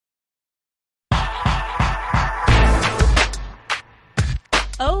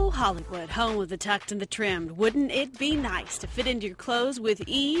Oh, Hollywood, home of the tucked and the trimmed. Wouldn't it be nice to fit into your clothes with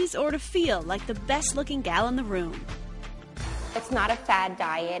ease or to feel like the best-looking gal in the room? It's not a fad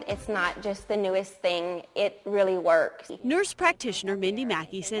diet. It's not just the newest thing. It really works. Nurse practitioner Mindy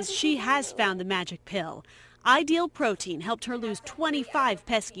Mackey says she has found the magic pill. Ideal Protein helped her lose 25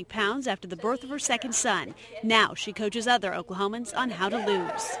 pesky pounds after the birth of her second son. Now she coaches other Oklahomans on how to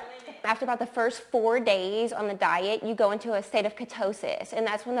lose. After about the first 4 days on the diet, you go into a state of ketosis, and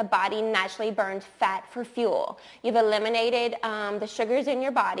that's when the body naturally burns fat for fuel. You've eliminated the sugars in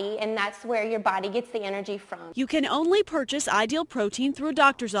your body, and that's where your body gets the energy from. You can only purchase Ideal Protein through a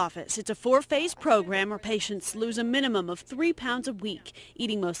doctor's office. It's a 4-phase program where patients lose a minimum of 3 pounds a week,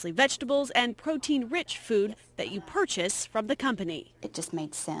 eating mostly vegetables and protein-rich food that you purchase from the company. It just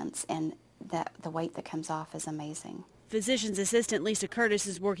made sense, and the weight that comes off is amazing. Physician's assistant Lisa Curtis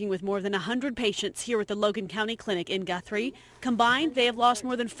is working with more than 100 patients here at the Logan County Clinic in Guthrie. Combined, they have lost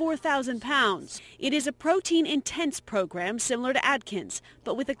more than 4,000 pounds. It is a protein-intense program similar to Atkins,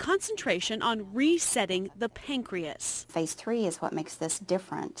 but with a concentration on resetting the pancreas. Phase 3 is what makes this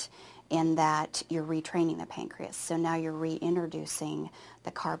different in that you're retraining the pancreas. So now you're reintroducing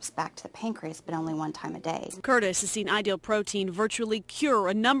the carbs back to the pancreas, but only one time a day. Curtis has seen Ideal Protein virtually cure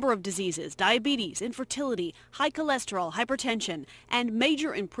a number of diseases: diabetes, infertility, high cholesterol, hypertension, and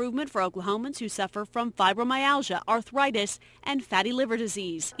major improvement for Oklahomans who suffer from fibromyalgia, arthritis, and fatty liver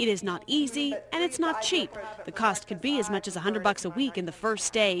disease. It is not easy, and it's not cheap. The cost could be as much as $100 a week in the first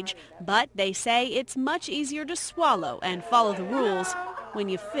stage, but they say it's much easier to swallow and follow the rules when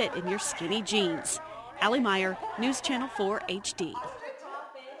you fit in your skinny jeans. Allie Meyer, News Channel 4 HD.